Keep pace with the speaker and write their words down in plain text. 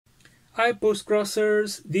Hi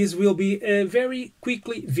Postcrossers, this will be a very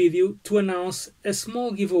quickly video to announce a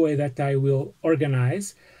small giveaway that I will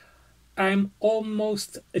organize. I'm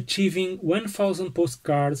almost achieving 1000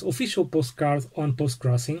 postcards, official postcards on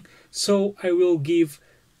Postcrossing, so I will give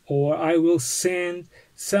or I will send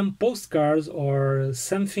some postcards or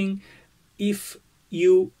something if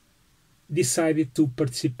you decided to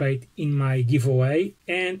participate in my giveaway.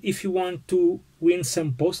 And if you want to win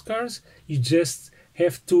some postcards, you just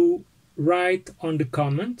have to write on the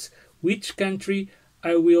comments which country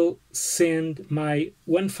I will send my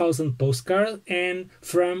 1000 postcard and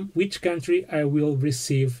from which country I will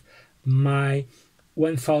receive my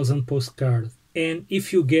 1000 postcard. And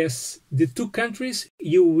if you guess the two countries,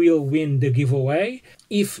 you will win the giveaway.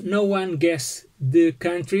 If no one guesses the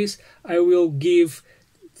countries, I will give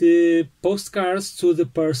the postcards to the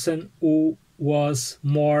person who was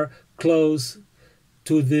more close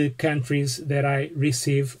to the countries that I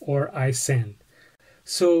receive or I send.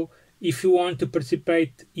 So if you want to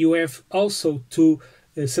participate, you have also to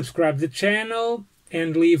subscribe the channel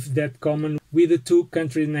and leave that comment with the two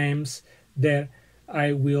country names that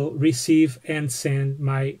I will receive and send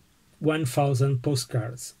my 1000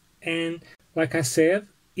 postcards. And like I said,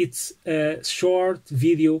 it's a short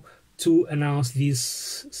video to announce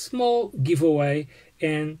this small giveaway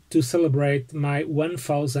and to celebrate my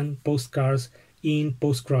 1000 postcards in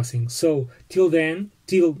Postcrossing. So till then,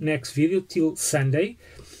 till next video, till Sunday,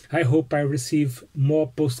 I hope I receive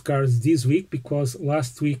more postcards this week, because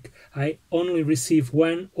last week I only received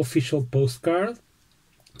one official postcard.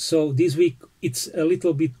 So this week it's a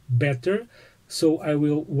little bit better, so I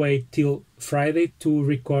will wait till Friday to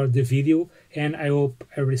record the video, and I hope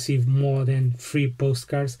I receive more than 3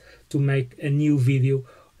 postcards to make a new video,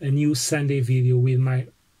 a new Sunday video with my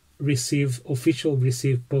official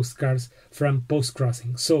received postcards from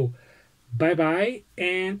Postcrossing. So bye bye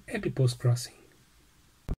and happy Postcrossing.